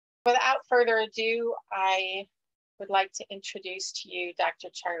Without further ado, I would like to introduce to you Dr.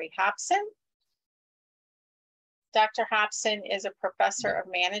 Charlie Hobson. Dr. Hobson is a professor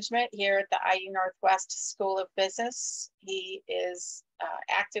of management here at the IU Northwest School of Business. He is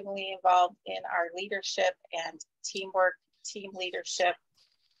actively involved in our leadership and teamwork, team leadership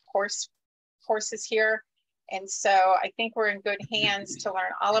courses here. And so I think we're in good hands to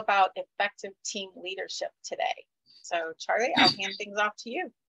learn all about effective team leadership today. So Charlie, I'll hand things off to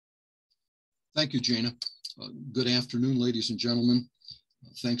you. Thank you, Jana. Good afternoon, ladies and gentlemen.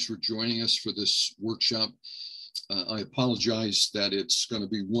 Thanks for joining us for this workshop. I apologize that it's going to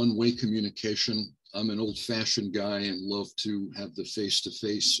be one-way communication. I'm an old-fashioned guy and love to have the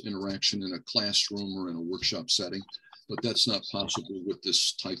face-to-face interaction in a classroom or in a workshop setting, but that's not possible with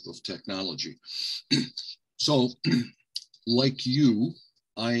this type of technology. So, like you,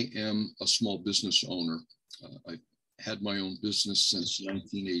 I am a small business owner. I've had my own business since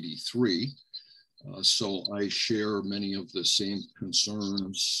 1983. So I share many of the same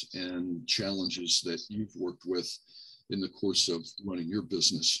concerns and challenges that you've worked with in the course of running your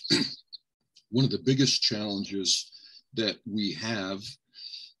business. One of the biggest challenges that we have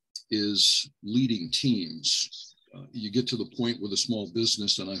is leading teams. You get to the point with a small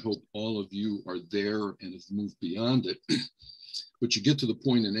business, and I hope all of you are there and have moved beyond it, but you get to the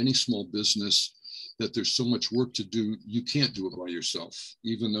point in any small business that there's so much work to do, you can't do it by yourself,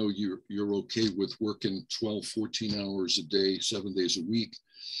 even though you're okay with working 12, 14 hours a day, 7 days a week.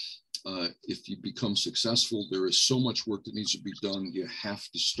 If you become successful, there is so much work that needs to be done. You have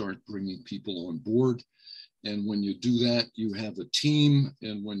to start bringing people on board. And when you do that, you have a team.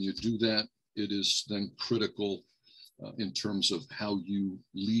 And when you do that, it is then critical in terms of how you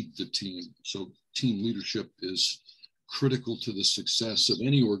lead the team. So team leadership is critical to the success of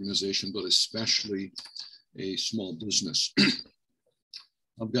any organization, but especially a small business.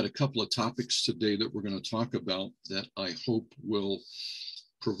 I've got a couple of topics today that we're going to talk about that I hope will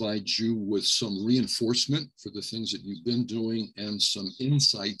provide you with some reinforcement for the things that you've been doing and some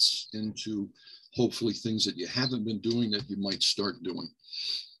insights into hopefully things that you haven't been doing that you might start doing.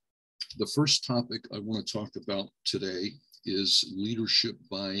 The first topic I want to talk about today is leadership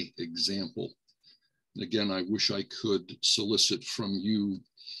by example. Again, I wish I could solicit from you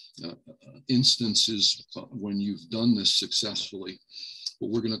instances when you've done this successfully, but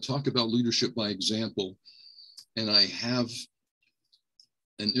we're going to talk about leadership by example. And I have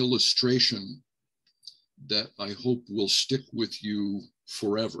an illustration that I hope will stick with you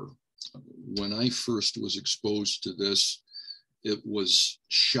forever. When I first was exposed to this, it was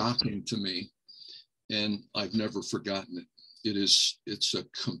shocking to me, and I've never forgotten it. It's a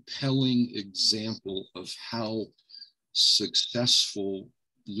compelling example of how successful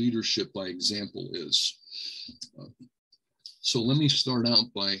leadership by example is. So let me start out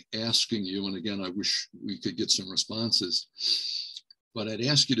by asking you, and again, I wish we could get some responses, but I'd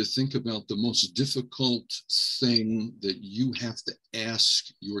ask you to think about the most difficult thing that you have to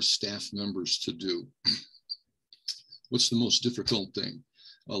ask your staff members to do. What's the most difficult thing?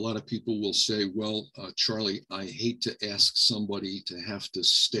 A lot of people will say, well, Charlie, I hate to ask somebody to have to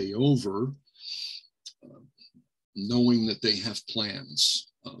stay over knowing that they have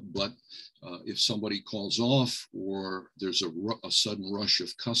plans. But if somebody calls off or there's a sudden rush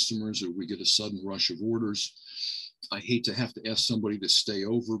of customers or we get a sudden rush of orders, I hate to have to ask somebody to stay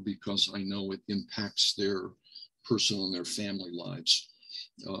over because I know it impacts their personal and their family lives.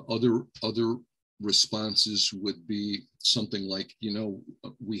 Other responses would be something like,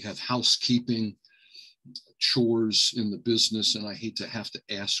 we have housekeeping chores in the business, and I hate to have to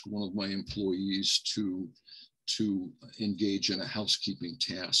ask one of my employees to engage in a housekeeping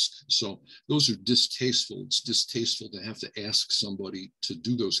task. So those are distasteful. It's distasteful to have to ask somebody to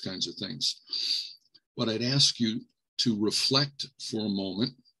do those kinds of things. But I'd ask you to reflect for a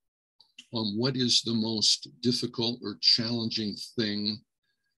moment on what is the most difficult or challenging thing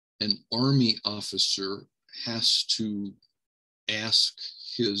an Army officer has to ask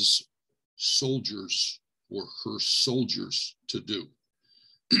his soldiers or her soldiers to do.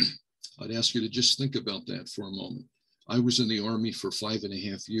 I'd ask you to just think about that for a moment. I was in the Army for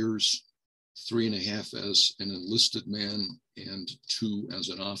 5.5 years, 3.5 as an enlisted man and 2 as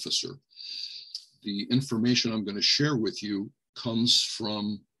an officer. The information I'm going to share with you comes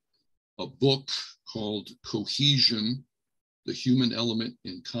from a book called Cohesion, the Human Element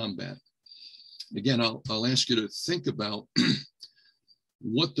in Combat. Again, I'll ask you to think about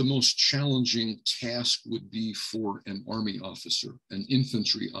what the most challenging task would be for an Army officer, an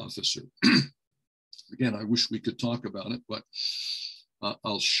infantry officer. Again, I wish we could talk about it, but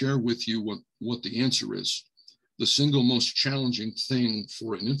I'll share with you what the answer is. the single most challenging thing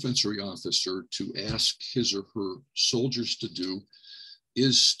for an infantry officer to ask his or her soldiers to do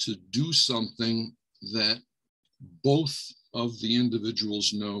is to do something that both of the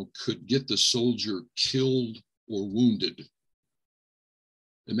individuals know could get the soldier killed or wounded.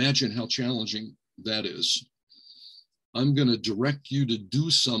 Imagine how challenging that is. I'm going to direct you to do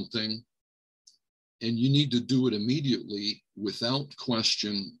something, and you need to do it immediately without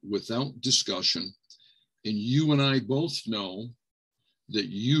question, without discussion. And you and I both know that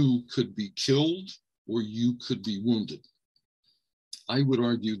you could be killed or you could be wounded. I would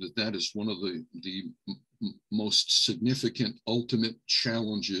argue that that is one of the most significant ultimate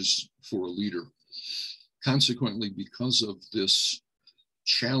challenges for a leader. Consequently, because of this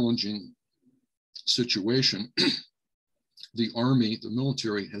challenging situation, the Army, the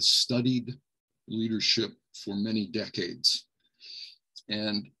military, has studied leadership for many decades.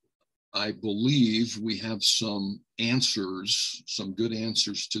 And I believe we have some answers, some good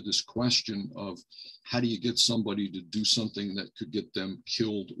answers to this question of how do you get somebody to do something that could get them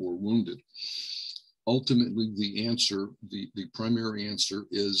killed or wounded? Ultimately, the answer, the primary answer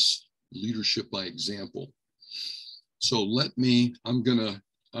is leadership by example. So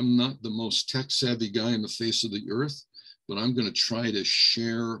I'm not the most tech savvy guy on the face of the earth, but I'm going to try to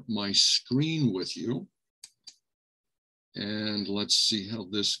share my screen with you. And let's see how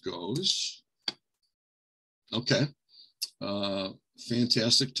this goes. Okay.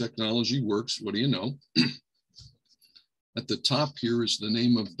 Fantastic technology works. What do you know? At the top here is the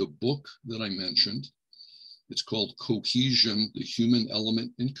name of the book that I mentioned. It's called Cohesion, the Human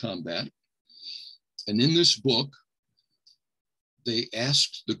Element in Combat. And in this book, they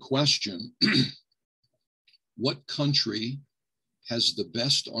asked the question, what country has the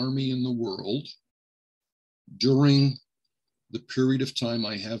best army in the world during the period of time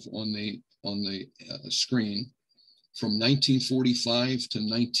I have on the screen from 1945 to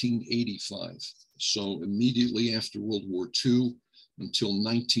 1985. So immediately after World War II until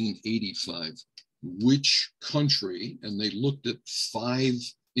 1985, which country, and they looked at 5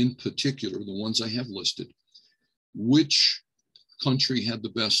 in particular, the ones I have listed, which country had the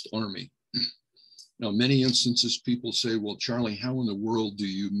best army? Now, in many instances, people say, well, Charlie, how in the world do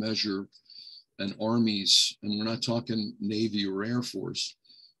you measure an army's, and we're not talking Navy or Air Force,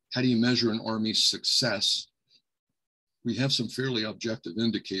 how do you measure an army's success? We have some fairly objective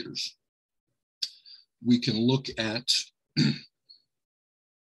indicators. We can look at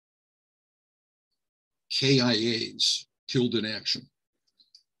KIAs, killed in action.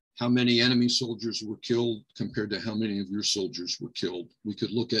 How many enemy soldiers were killed compared to how many of your soldiers were killed? We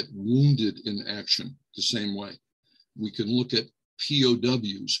could look at wounded in action the same way. We can look at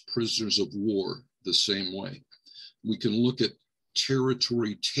POWs, prisoners of war, the same way. We can look at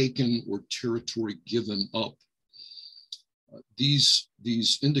territory taken or territory given up. These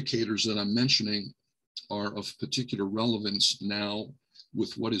indicators that I'm mentioning are of particular relevance now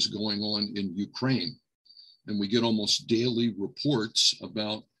with what is going on in Ukraine. And we get almost daily reports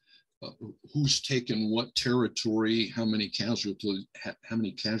about who's taken what territory, how many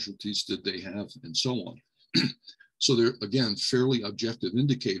casualties did they have, and so on. So they're, again, fairly objective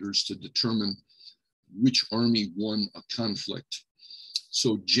indicators to determine which army won a conflict.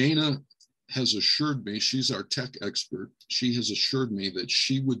 So Jana has assured me, she's our tech expert, she has assured me that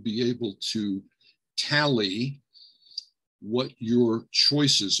she would be able to tally what your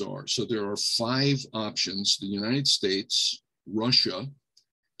choices are. So there are 5 options: the United States, Russia,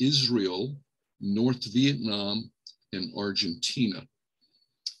 Israel, North Vietnam, and Argentina.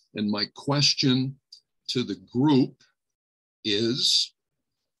 And my question to the group is,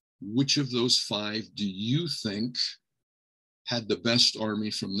 which of those 5 do you think had the best army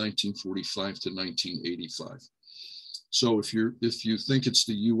from 1945 to 1985? So if you think it's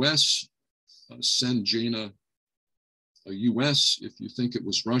the US, send Jana a US. If you think it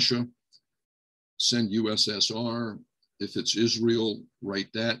was Russia, send USSR. If it's Israel,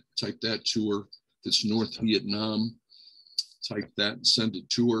 write that, type that to her. If it's North Vietnam, type that and send it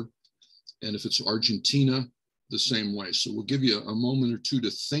to her. And if it's Argentina, the same way. So we'll give you a moment or two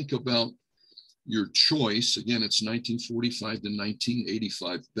to think about your choice. Again, it's 1945 to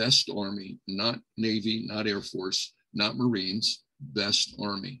 1985, best army, not Navy, not Air Force, not Marines, best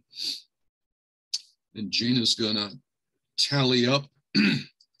army. And Gina's gonna tally up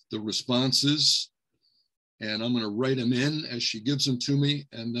the responses, and I'm gonna write them in as she gives them to me,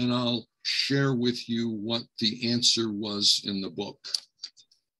 and then I'll share with you what the answer was in the book.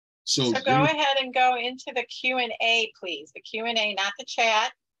 So go ahead and go into the Q&A, please. The Q&A, not the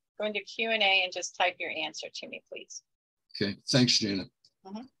chat. Go into Q&A and just type your answer to me, please. Okay, thanks, Jana.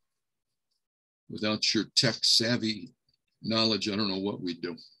 Without your tech savvy knowledge, I don't know what we'd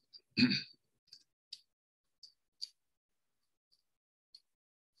do.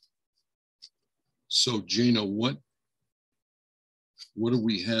 So Jana, what do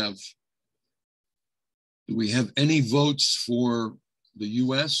we have? Do we have any votes for the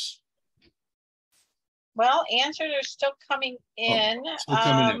US? Well, answers are still coming in. Still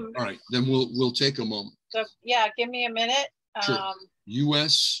coming in. All right, then we'll take a moment. So yeah, give me a minute. Sure.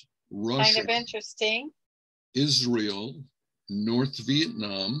 US, Russia, kind of interesting. Israel, North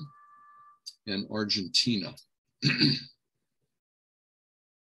Vietnam, and Argentina.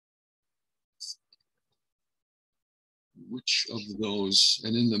 Which of those,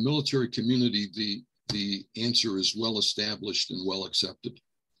 and in the military community, the answer is well established and well accepted.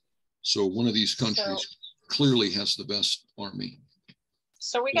 So one of these countries clearly has the best army.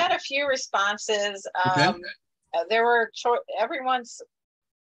 So we got a few responses. Okay. There were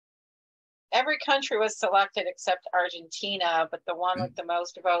every country was selected except Argentina, but the one with the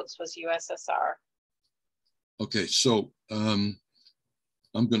most votes was USSR. Okay, so I'm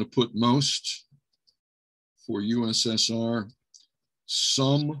going to put most for USSR,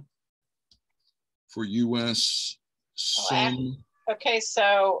 some for US, some. Okay,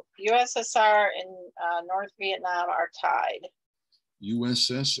 so USSR and North Vietnam are tied.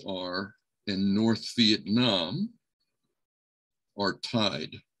 USSR and North Vietnam are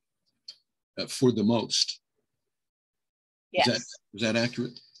tied for the most. Yes. Is that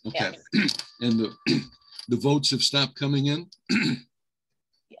accurate? Okay. Yes. And the votes have stopped coming in?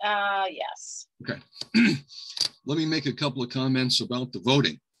 Yes. Okay. Let me make a couple of comments about the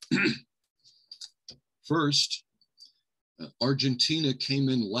voting. First, Argentina came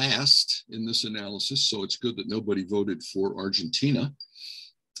in last in this analysis, so it's good that nobody voted for Argentina.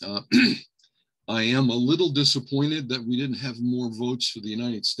 I am a little disappointed that we didn't have more votes for the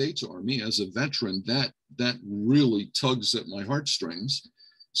United States Army. As a veteran, that really tugs at my heartstrings.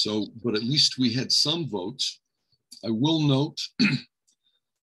 So, but at least we had some votes. I will note,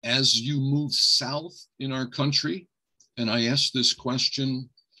 as you move south in our country, and I asked this question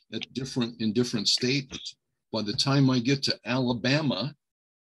in different states, by the time I get to Alabama,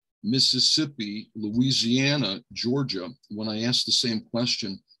 Mississippi, Louisiana, Georgia, when I ask the same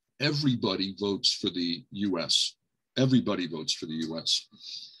question, everybody votes for the US. Everybody votes for the US.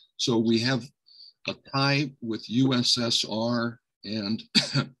 So we have a tie with USSR and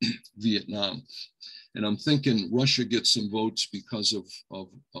Vietnam. And I'm thinking Russia gets some votes because of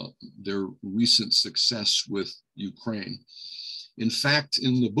their recent success with Ukraine. In fact,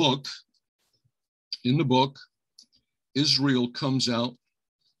 in the book, Israel comes out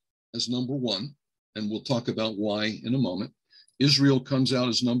as number one, and we'll talk about why in a moment. Israel comes out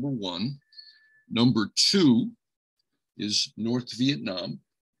as number one. Number two is North Vietnam.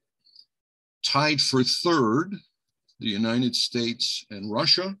 Tied for third, the United States and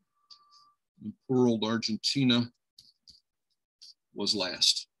Russia. And poor old Argentina was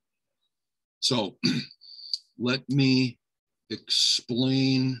last. So let me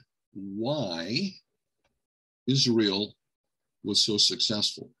explain why Israel was so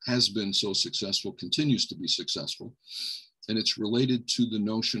successful, has been so successful, continues to be successful. And it's related to the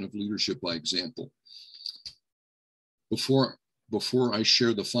notion of leadership by example. Before I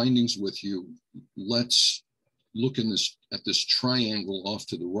share the findings with you, let's look at this triangle off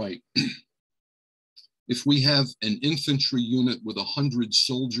to the right. If we have an infantry unit with 100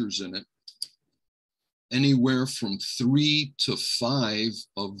 soldiers in it, anywhere from 3 to 5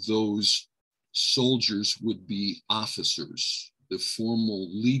 of those soldiers would be officers, the formal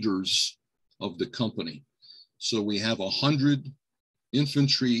leaders of the company. So we have 100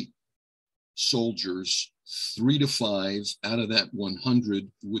 infantry soldiers, 3 to 5 out of that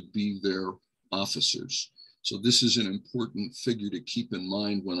 100 would be their officers. So this is an important figure to keep in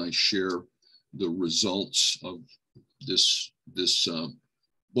mind when I share the results of this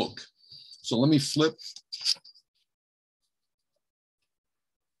book. So let me flip.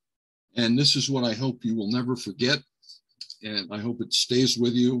 And this is what I hope you will never forget. And I hope it stays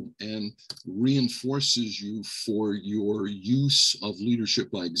with you and reinforces you for your use of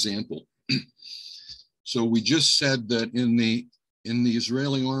leadership by example. So we just said that in the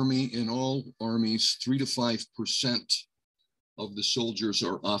Israeli army, in all armies, 3 to 5% of the soldiers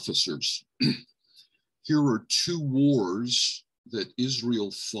are officers. Here are 2 wars that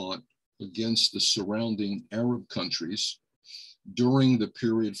Israel fought against the surrounding Arab countries during the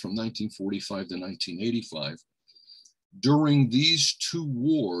period from 1945 to 1985. During these 2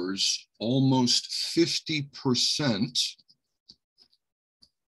 wars, almost 50%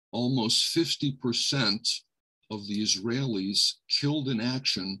 of the Israelis killed in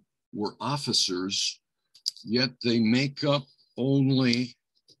action were officers, yet they make up only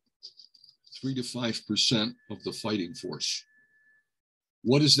 3 to 5% of the fighting force.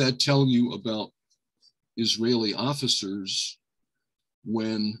 What does that tell you about Israeli officers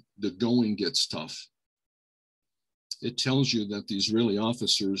when the going gets tough? It tells you that the Israeli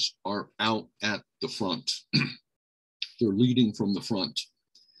officers are out at the front. They're leading from the front.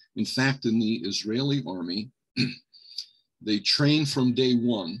 In fact, in the Israeli army, they train from day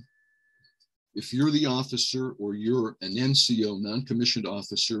one. If you're the officer or you're an NCO, non-commissioned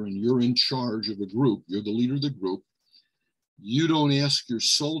officer, and you're in charge of a group, you're the leader of the group, you don't ask your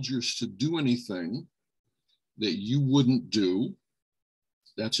soldiers to do anything that you wouldn't do.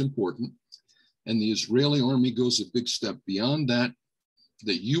 That's important. And the Israeli army goes a big step beyond that,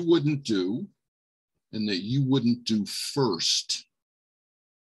 that you wouldn't do and that you wouldn't do first.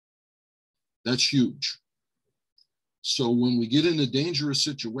 That's huge. So when we get in a dangerous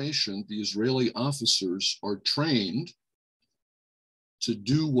situation, the Israeli officers are trained to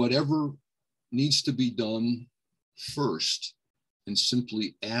do whatever needs to be done first and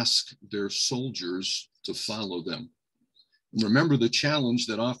simply ask their soldiers to follow them. And remember the challenge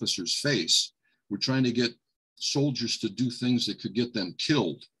that officers face. We're trying to get soldiers to do things that could get them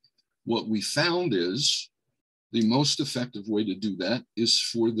killed. What we found is the most effective way to do that is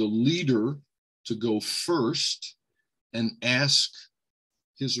for the leader to go first and ask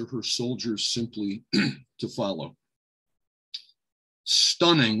his or her soldiers simply to follow.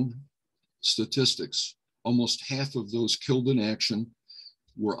 Stunning statistics. Almost half of those killed in action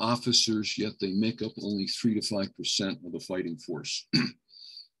were officers, yet they make up only 3 to 5% of the fighting force.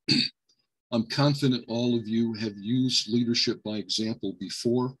 I'm confident all of you have used leadership by example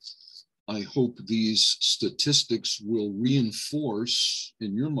before. I hope these statistics will reinforce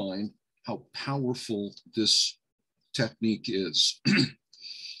in your mind how powerful this technique is.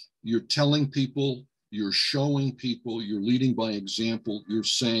 You're telling people, you're showing people, you're leading by example, you're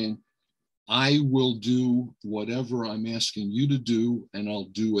saying, I will do whatever I'm asking you to do, and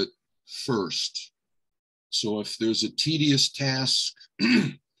I'll do it first. So if there's a tedious task,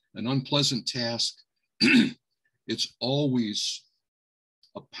 an unpleasant task, it's always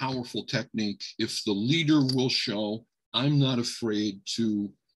a powerful technique. If the leader will show, I'm not afraid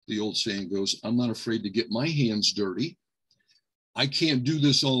to, the old saying goes, I'm not afraid to get my hands dirty. I can't do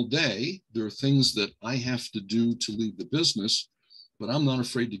this all day. There are things that I have to do to lead the business, but I'm not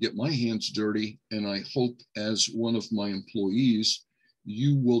afraid to get my hands dirty. And I hope as one of my employees,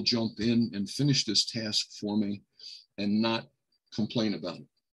 you will jump in and finish this task for me and not complain about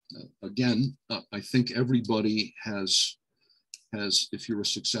it. Again, I think everybody has, if you're a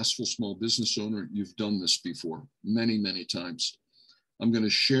successful small business owner, you've done this before many, many times. I'm going to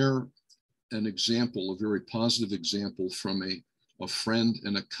share an example, a very positive example from a friend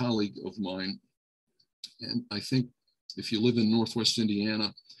and a colleague of mine. And I think if you live in Northwest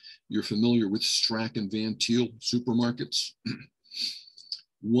Indiana, you're familiar with Strack and Van Thiel supermarkets.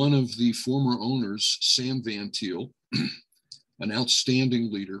 One of the former owners, Sam Van Thiel, an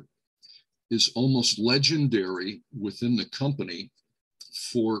outstanding leader, is almost legendary within the company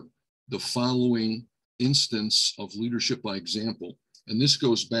for the following instance of leadership by example. And this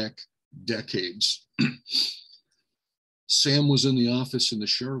goes back decades. Sam was in the office in the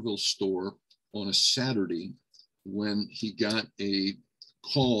Cherville store on a Saturday when he got a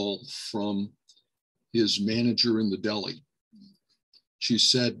call from his manager in the deli. She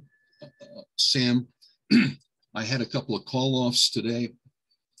said, Sam, I had a couple of call-offs today.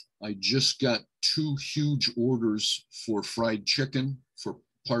 I just got 2 huge orders for fried chicken for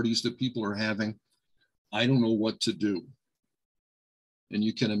parties that people are having. I don't know what to do. And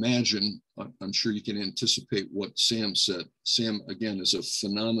you can imagine, I'm sure you can anticipate what Sam said. Sam, again, is a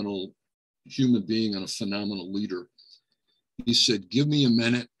phenomenal human being and a phenomenal leader. He said, give me a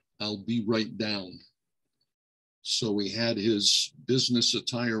minute, I'll be right down. So he had his business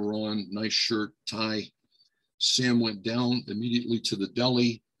attire on, nice shirt, tie. Sam went down immediately to the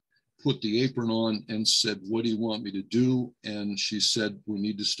deli, put the apron on and said, what do you want me to do? And she said, we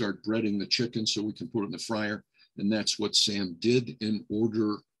need to start breading the chicken so we can put it in the fryer. And that's what Sam did in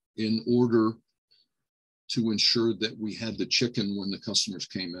order to ensure that we had the chicken when the customers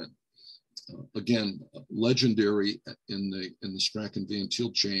came in. Again, legendary in the Strack and Van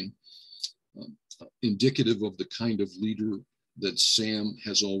Thiel chain, indicative of the kind of leader that Sam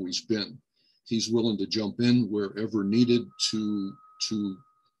has always been. He's willing to jump in wherever needed to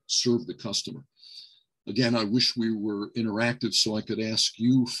serve the customer. Again, I wish we were interactive so I could ask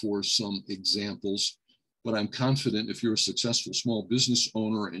you for some examples, but I'm confident if you're a successful small business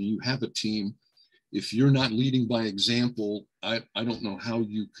owner and you have a team, If you're not leading by example, I don't know how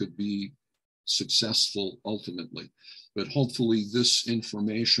you could be successful ultimately. But hopefully this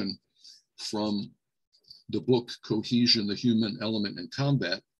information from the book Cohesion, the Human Element in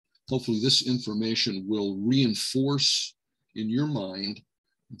Combat, hopefully this information will reinforce in your mind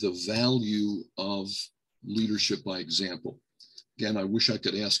the value of leadership by example. Again, I wish I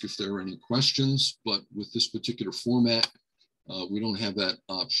could ask if there are any questions, but with this particular format, we don't have that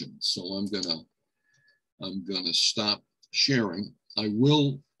option. So I'm gonna stop sharing. I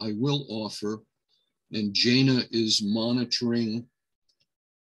will offer, and Jana is monitoring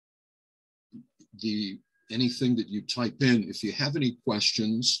anything that you type in. If you have any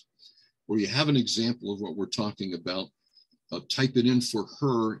questions or you have an example of what we're talking about, type it in for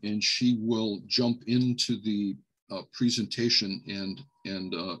her, and she will jump into the presentation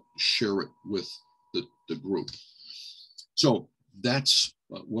and share it with the group. So that's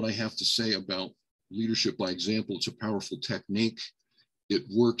what I have to say about leadership by example. It's a powerful technique. It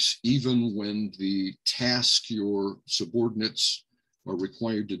works even when the task your subordinates are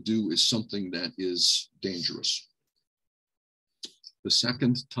required to do is something that is dangerous. The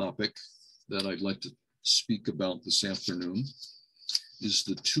second topic that I'd like to speak about this afternoon is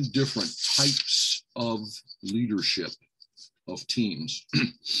the two different types of leadership of teams.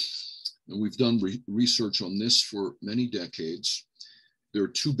 And we've done research on this for many decades. There are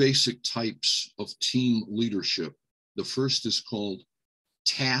two basic types of team leadership. The first is called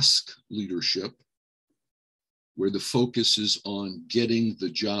task leadership, where the focus is on getting the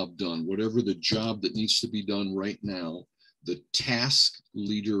job done. Whatever the job that needs to be done right now, the task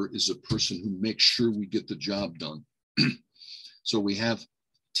leader is a person who makes sure we get the job done. So we have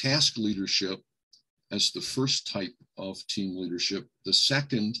task leadership as the first type of team leadership. The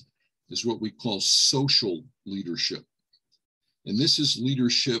second is what we call social leadership. And this is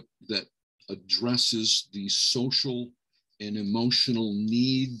leadership that addresses the social and emotional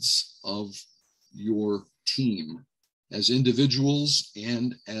needs of your team as individuals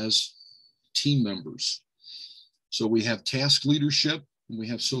and as team members. So we have task leadership and we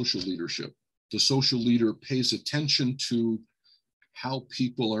have social leadership. The social leader pays attention to how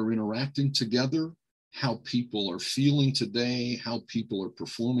people are interacting together, how people are feeling today, how people are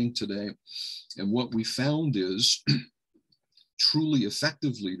performing today. And what we found is truly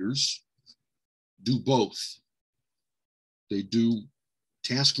effective leaders do both. They do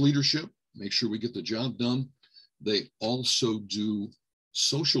task leadership, make sure we get the job done. They also do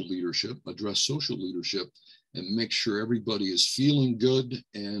social leadership, address social leadership, and make sure everybody is feeling good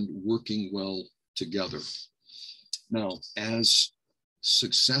and working well together. Now, as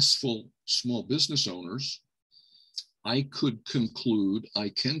successful small business owners, I can conclude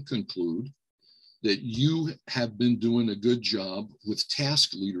that you have been doing a good job with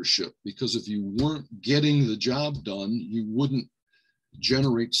task leadership, because if you weren't getting the job done, you wouldn't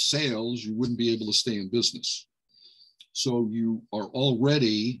generate sales, you wouldn't be able to stay in business. So you are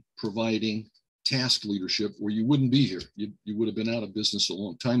already providing task leadership, or you wouldn't be here. You would have been out of business a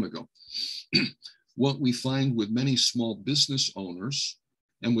long time ago. What we find with many small business owners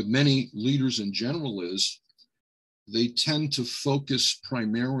and with many leaders in general is they tend to focus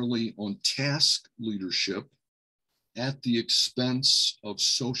primarily on task leadership at the expense of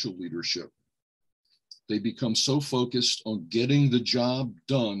social leadership. They become so focused on getting the job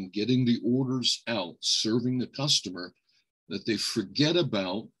done, getting the orders out, serving the customer, that they forget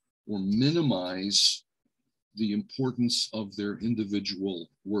about or minimize the importance of their individual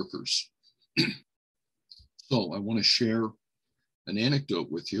workers. So I want to share an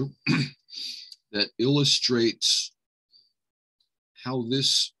anecdote with you that illustrates how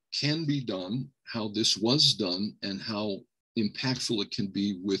this can be done, how this was done, and how impactful it can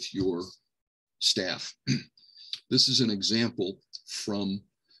be with your staff. This is an example from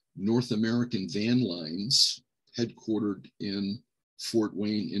North American Van Lines, headquartered in Fort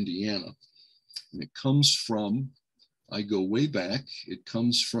Wayne, Indiana. And it comes from, I go way back, it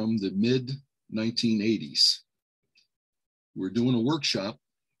comes from the mid-1980s. We're doing a workshop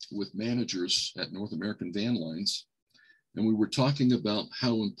with managers at North American Van Lines, and we were talking about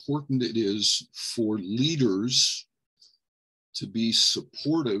how important it is for leaders to be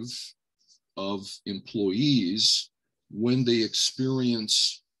supportive of employees when they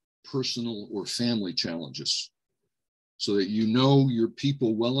experience personal or family challenges, so that you know your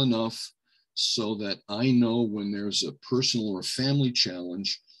people well enough so that I know when there's a personal or a family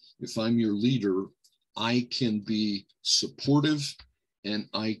challenge, if I'm your leader, I can be supportive and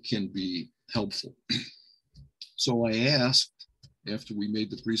I can be helpful. So I asked, after we made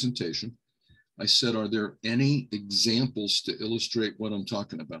the presentation, I said, are there any examples to illustrate what I'm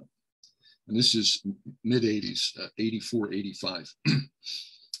talking about? And this is mid 80s, 84, 85.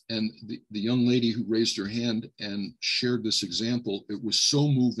 And the young lady who raised her hand and shared this example, it was so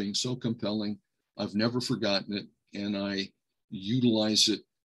moving, so compelling. I've never forgotten it. And I utilize it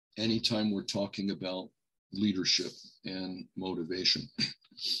anytime we're talking about leadership and motivation.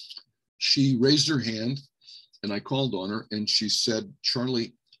 She raised her hand and I called on her and she said,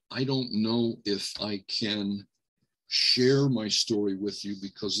 Charlie, I don't know if I can share my story with you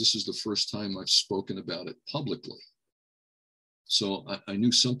because this is the first time I've spoken about it publicly. So I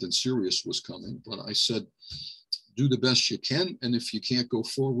knew something serious was coming, but I said, do the best you can. And if you can't go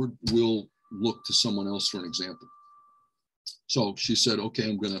forward, we'll look to someone else for an example. So she said, okay,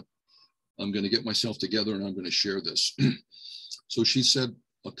 I'm going to get myself together and I'm going to share this. So she said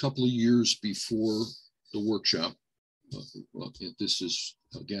a couple of years before the workshop, this is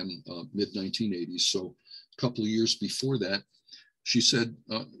again, mid 1980s. So a couple of years before that, she said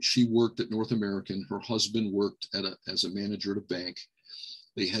she worked at North American. Her husband worked as a manager at a bank.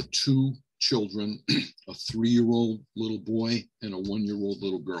 They had two children, a 3-year-old little boy and a 1-year-old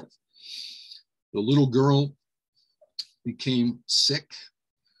little girl. The little girl became sick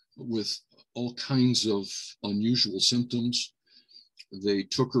with all kinds of unusual symptoms. They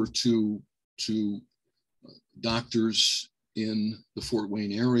took her to doctors in the Fort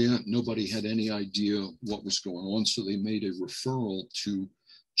Wayne area. Nobody had any idea what was going on, so they made a referral to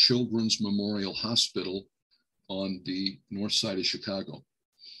Children's Memorial Hospital on the north side of Chicago.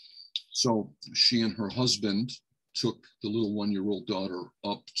 So she and her husband took the little 1-year-old daughter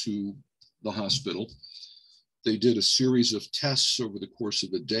up to the hospital. They did a series of tests over the course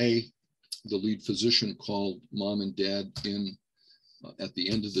of the day. The lead physician called mom and dad in at the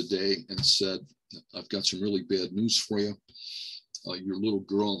end of the day and said, I've got some really bad news for you. Your little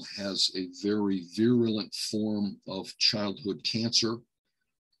girl has a very virulent form of childhood cancer,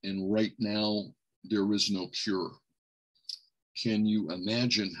 and right now there is no cure. Can you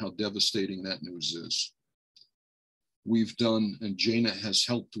imagine how devastating that news is? We've done, and Jana has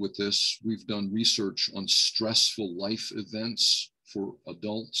helped with this, we've done research on stressful life events for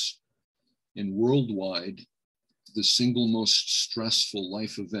adults. And worldwide, the single most stressful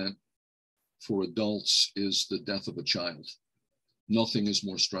life event for adults is the death of a child. Nothing is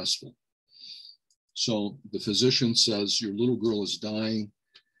more stressful. So the physician says, your little girl is dying,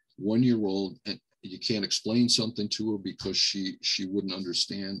 1-year-old, and you can't explain something to her because she wouldn't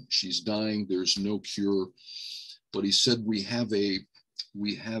understand. She's dying, there's no cure. But he said, we have an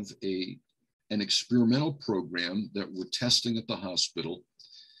experimental program that we're testing at the hospital.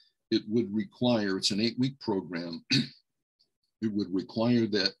 It would require, it's an 8-week program. It would require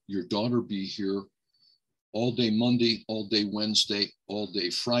that your daughter be here all day Monday, all day Wednesday, all day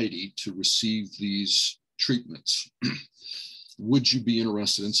Friday to receive these treatments. Would you be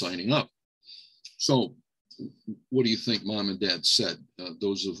interested in signing up? So what do you think mom and dad said?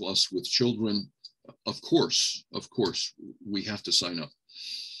 Those of us with children, of course, we have to sign up.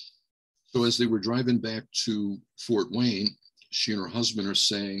 So as they were driving back to Fort Wayne, she and her husband are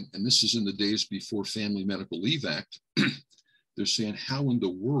saying, and this is in the days before Family Medical Leave Act, they're saying, how in the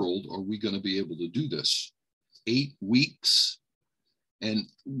world are we going to be able to do this? 8 weeks? And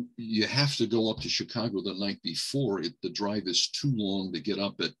you have to go up to Chicago the night before. The drive is too long to get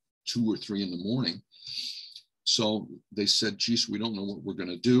up at 2 or 3 in the morning. So they said, geez, we don't know what we're going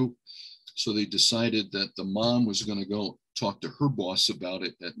to do. So they decided that the mom was going to go talk to her boss about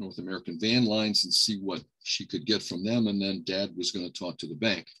it at North American Van Lines and see what she could get from them. And then dad was going to talk to the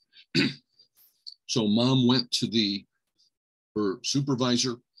bank. So mom went to her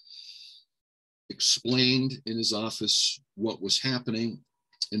supervisor, explained in his office what was happening.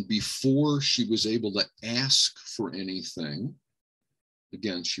 And before she was able to ask for anything,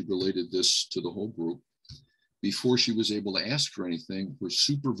 again, she related this to the whole group. Before she was able to ask for anything, her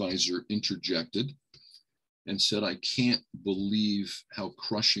supervisor interjected and said, I can't believe how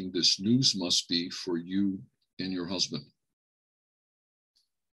crushing this news must be for you and your husband.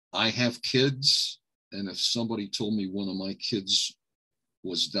 I have kids, and if somebody told me one of my kids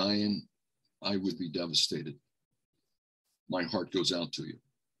was dying, I would be devastated. My heart goes out to you.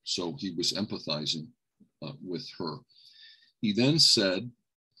 So he was empathizing with her. He then said,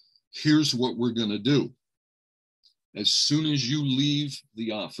 here's what we're going to do. As soon as you leave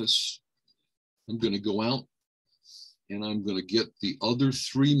the office, I'm going to go out and I'm going to get the other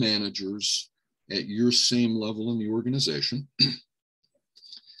 3 managers at your same level in the organization.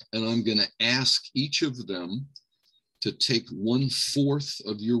 And I'm going to ask each of them to take 1/4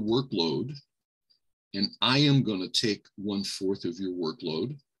 of your workload. And I am going to take 1/4 of your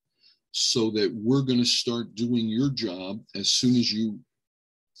workload so that we're going to start doing your job as soon as you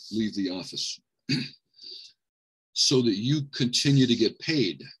leave the office so that you continue to get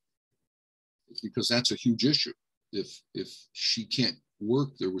paid, because that's a huge issue. If she can't work,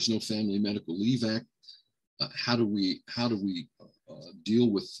 there was no Family Medical Leave Act. How do we deal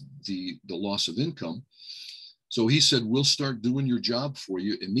with the loss of income? So he said, we'll start doing your job for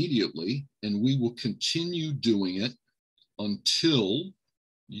you immediately, and we will continue doing it until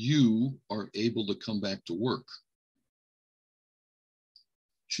you are able to come back to work.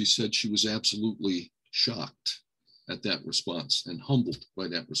 She said she was absolutely shocked at that response and humbled by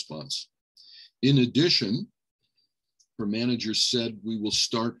that response. In addition, her manager said, we will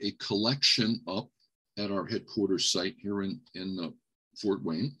start a collection up at our headquarters site here in Fort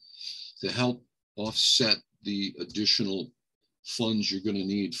Wayne to help offset the additional funds you're going to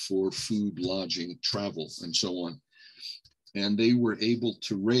need for food, lodging, travel, and so on. And they were able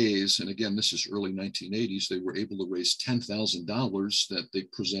to raise, and again, this is early 1980s, they were able to raise $10,000 that they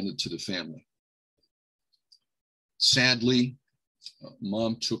presented to the family. Sadly,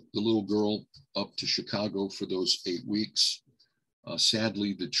 Mom took the little girl up to Chicago for those 8 weeks.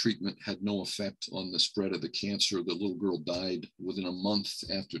 Sadly, the treatment had no effect on the spread of the cancer. The little girl died within a month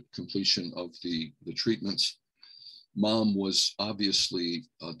after completion of the treatments. Mom was obviously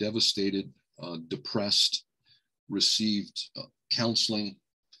devastated, depressed, received counseling,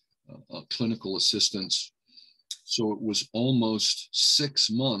 clinical assistance. So it was almost 6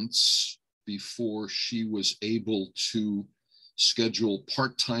 months before she was able to schedule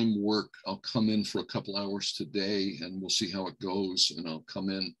part-time work. I'll come in for a couple hours today and we'll see how it goes. And I'll come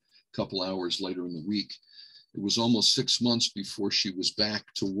in a couple hours later in the week. It was almost 6 months before she was back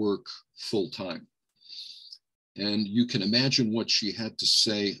to work full-time. And you can imagine what she had to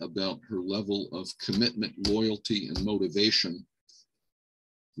say about her level of commitment, loyalty, and motivation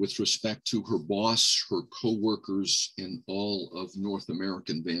with respect to her boss, her coworkers, and all of North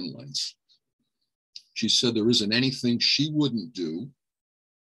American van lines. She said there isn't anything she wouldn't do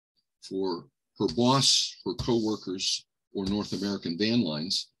for her boss, her coworkers, or North American van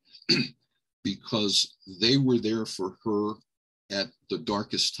lines because they were there for her at the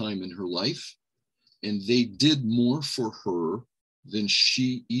darkest time in her life. And they did more for her than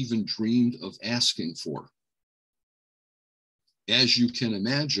she even dreamed of asking for. As you can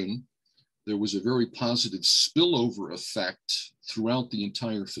imagine, there was a very positive spillover effect throughout the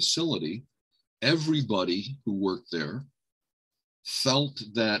entire facility. Everybody who worked there felt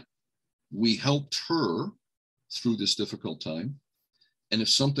that we helped her through this difficult time. And if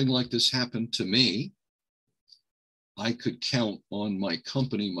something like this happened to me, I could count on my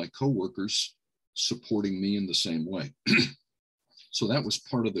company, my coworkers, supporting me in the same way. So that was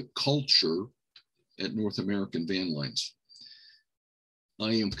part of the culture at North American Van Lines.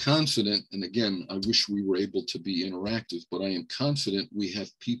 I am confident, and again, I wish we were able to be interactive, but I am confident we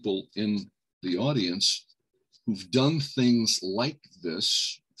have people in the audience who've done things like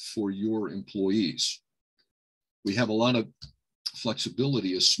this for your employees. We have a lot of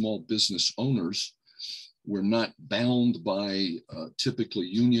flexibility as small business owners. We're not bound by typically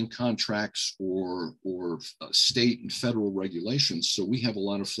union contracts or state and federal regulations. So we have a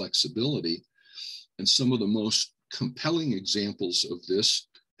lot of flexibility. And some of the most compelling examples of this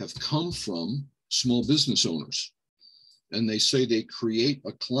have come from small business owners. And they say they create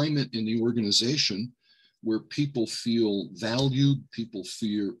a climate in the organization where people feel valued, people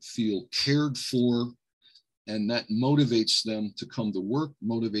feel cared for, and that motivates them to come to work,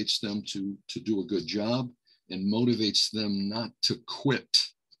 motivates them to do a good job, and motivates them not to quit.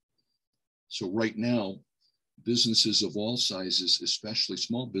 So right now, businesses of all sizes, especially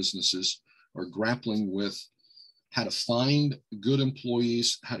small businesses, are grappling with how to find good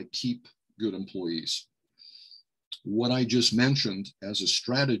employees, how to keep good employees. What I just mentioned as a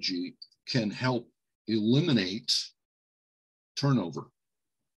strategy can help eliminate turnover.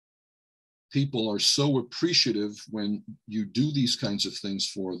 People are so appreciative when you do these kinds of things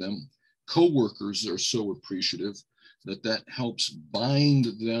for them. Coworkers are so appreciative that helps bind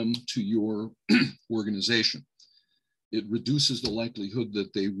them to your organization. It reduces the likelihood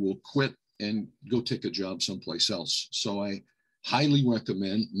that they will quit and go take a job someplace else. So I highly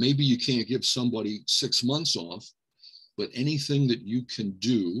recommend, maybe you can't give somebody 6 months off, but anything that you can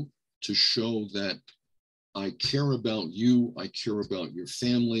do to show that I care about you, I care about your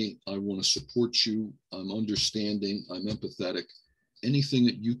family, I want to support you, I'm understanding, I'm empathetic. Anything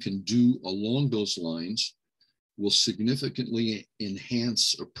that you can do along those lines will significantly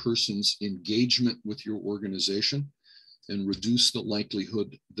enhance a person's engagement with your organization and reduce the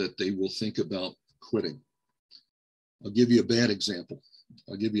likelihood that they will think about quitting. I'll give you a bad example.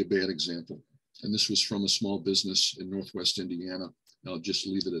 And this was from a small business in Northwest Indiana. I'll just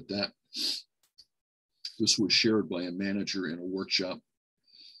leave it at that. This was shared by a manager in a workshop.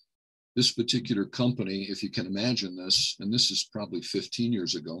 This particular company, if you can imagine this, and this is probably 15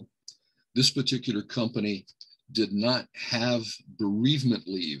 years ago, this particular company did not have bereavement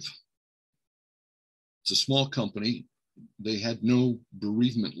leave. It's a small company. They had no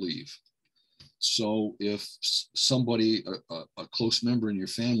bereavement leave. So if somebody, a close member in your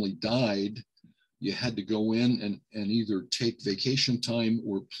family died, you had to go in and either take vacation time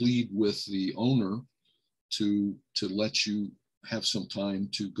or plead with the owner to let you have some time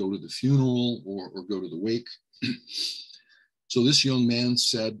to go to the funeral or go to the wake. So this young man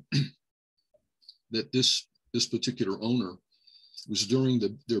said that this particular owner was during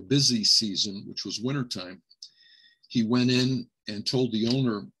their busy season, which was wintertime. He went in and told the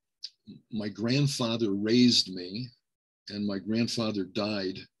owner, my grandfather raised me and my grandfather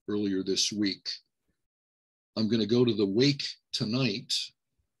died earlier this week. I'm going to go to the wake tonight,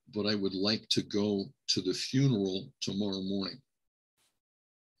 but I would like to go to the funeral tomorrow morning.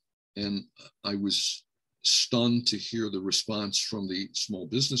 And I was stunned to hear the response from the small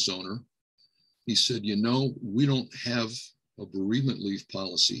business owner. He said, you know, we don't have a bereavement leave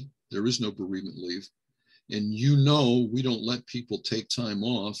policy. There is no bereavement leave. And you know, we don't let people take time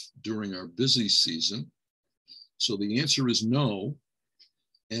off during our busy season. So the answer is no.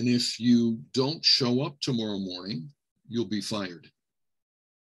 And if you don't show up tomorrow morning, you'll be fired.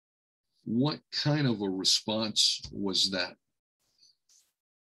 What kind of a response was that?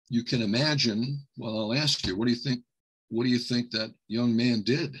 You can imagine, well, I'll ask you, what do you think that young man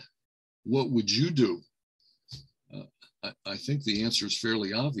did? What would you do? I think the answer is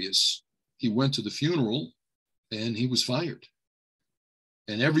fairly obvious. He went to the funeral and he was fired.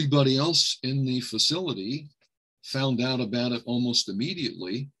 And everybody else in the facility found out about it almost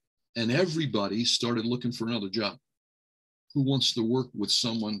immediately, and everybody started looking for another job. Who wants to work with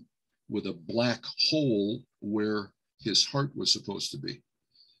someone with a black hole where his heart was supposed to be?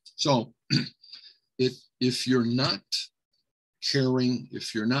 So if you're not caring,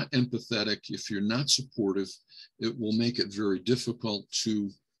 if you're not empathetic, if you're not supportive, it will make it very difficult to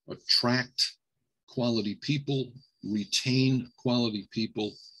attract quality people, retain quality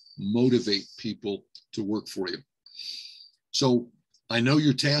people, motivate people to work for you. So I know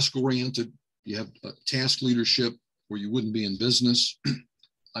you're task oriented, you have task leadership or you wouldn't be in business.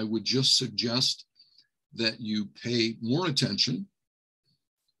 I would just suggest that you pay more attention.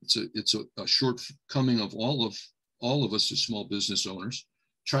 It's a shortcoming of all of us as small business owners.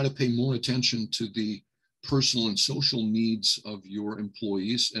 Try to pay more attention to the personal and social needs of your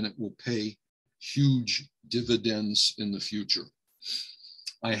employees, and it will pay huge dividends in the future.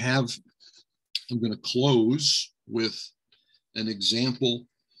 I'm going to close with an example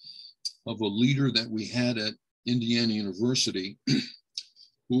of a leader that we had at Indiana University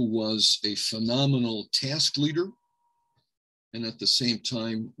who was a phenomenal task leader and at the same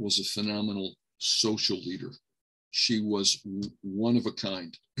time was a phenomenal social leader. She was one of a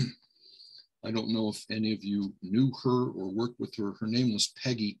kind. I don't know if any of you knew her or worked with her. Her name was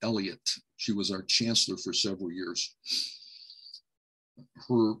Peggy Elliott. She was our chancellor for several years.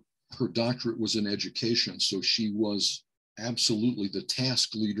 Her doctorate was in education, so she was absolutely the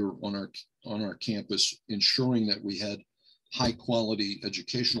task leader on our campus, ensuring that we had high quality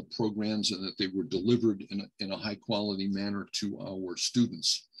educational programs and that they were delivered in a high quality manner to our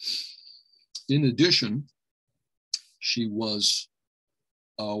students. In addition, she was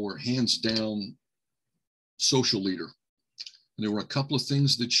our hands down social leader. And there were a couple of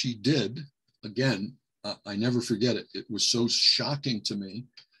things that she did. Again, I never forget it. It was so shocking to me.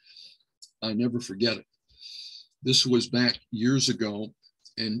 I never forget it. This was back years ago,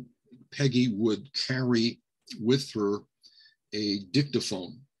 and Peggy would carry with her a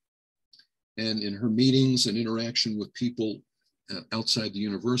dictaphone. And in her meetings and interaction with people outside the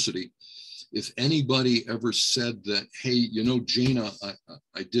university, if anybody ever said that, hey, you know, Jana,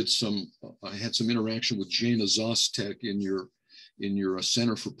 I had some interaction with Jana Zostek in your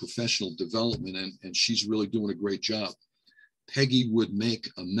Center for Professional Development, and she's really doing a great job. Peggy would make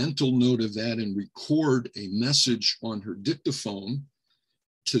a mental note of that and record a message on her dictaphone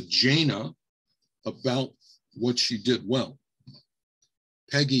to Jana about what she did well.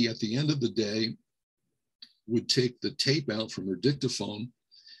 Peggy, at the end of the day, would take the tape out from her dictaphone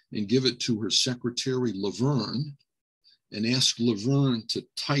and give it to her secretary, Laverne, and ask Laverne to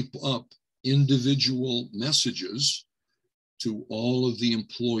type up individual messages to all of the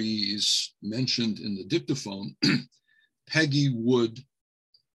employees mentioned in the dictaphone. Peggy would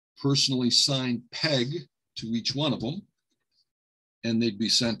personally sign Peg to each one of them, and they'd be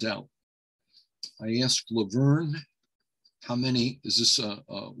sent out. I asked Laverne how many, is this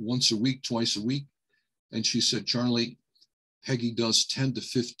once a week, twice a week? And she said, Charlie, Peggy does 10 to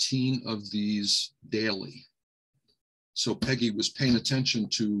 15 of these daily. So Peggy was paying attention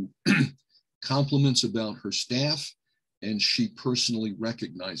to compliments about her staff, and she personally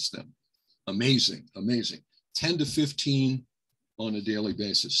recognized them. Amazing, amazing. 10 to 15 on a daily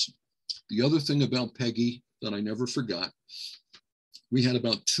basis. The other thing about Peggy that I never forgot, we had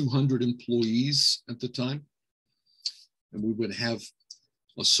about 200 employees at the time, and we would have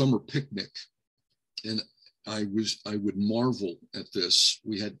a summer picnic. And I would marvel at this.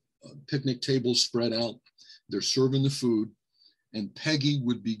 We had picnic tables spread out. They're serving the food, and Peggy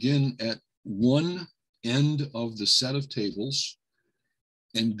would begin at one end of the set of tables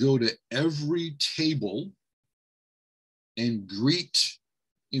and go to every table and greet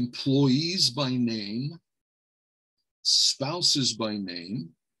employees by name, spouses by name,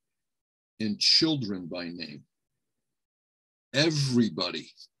 and children by name. Everybody,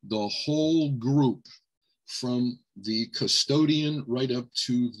 the whole group, from the custodian right up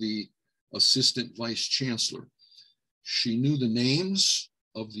to the assistant vice chancellor. She knew the names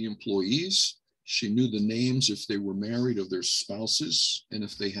of the employees. She knew the names, if they were married, of their spouses. And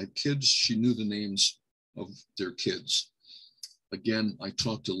if they had kids, she knew the names of their kids. Again, I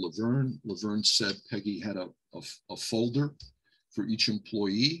talked to Laverne. Laverne said Peggy had a folder for each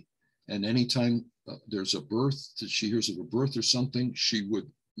employee. And anytime there's a birth, that she hears of a birth or something, she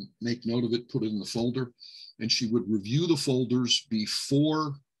would make note of it, put it in the folder. And she would review the folders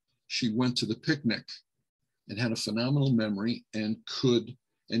before she went to the picnic, and had a phenomenal memory, and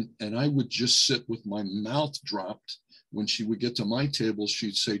I would just sit with my mouth dropped. When she would get to my table,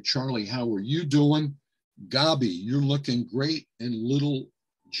 she'd say, Charlie, how are you doing? Gabi, you're looking great. And little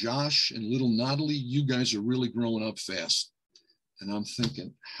Josh and little Natalie, you guys are really growing up fast. And I'm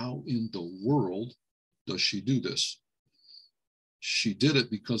thinking, how in the world does she do this? She did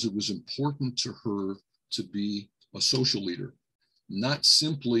it because it was important to her to be a social leader, not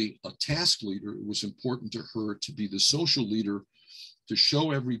simply a task leader. It was important to her to be the social leader, to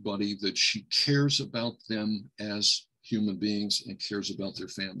show everybody that she cares about them as human beings and cares about their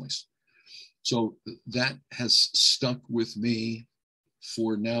families. So that has stuck with me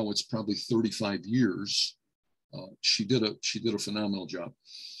for now, it's probably 35 years. She did a phenomenal job.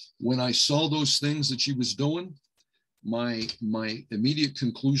 When I saw those things that she was doing, my immediate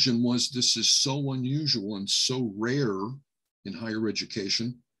conclusion was, this is so unusual and so rare in higher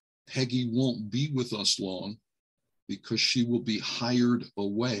education. Peggy won't be with us long because she will be hired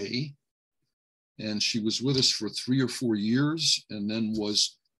away. And she was with us for 3 or 4 years, and then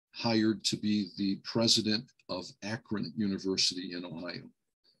was hired to be the president of Akron University in Ohio.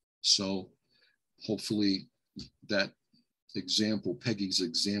 So hopefully that example, Peggy's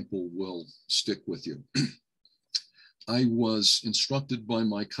example, will stick with you. I was instructed by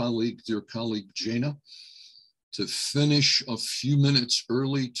my colleague, dear colleague Jana, to finish a few minutes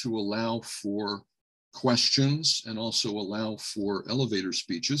early to allow for questions and also allow for elevator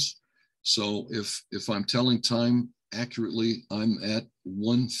speeches. So if I'm telling time accurately, I'm at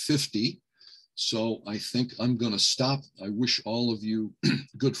 1:50. So I think I'm going to stop. I wish all of you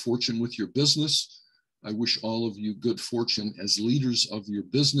good fortune with your business. I wish all of you good fortune as leaders of your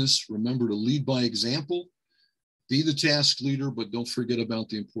business. Remember to lead by example. Be the task leader, but don't forget about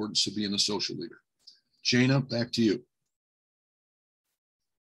the importance of being a social leader. Jana, back to you.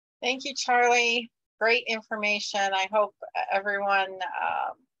 Thank you, Charlie. Great information. I hope everyone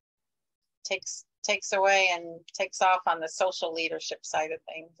takes away and takes off on the social leadership side of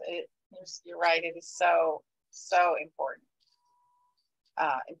things. You're right. It is so important.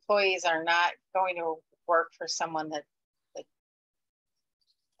 Employees are not going to work for someone that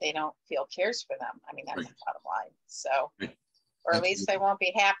they don't feel cares for them. I mean, that's the bottom line. So, or at least they won't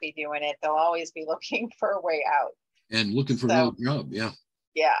be happy doing it. They'll always be looking for a way out. And looking for another job. Yeah.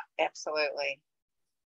 Yeah, absolutely.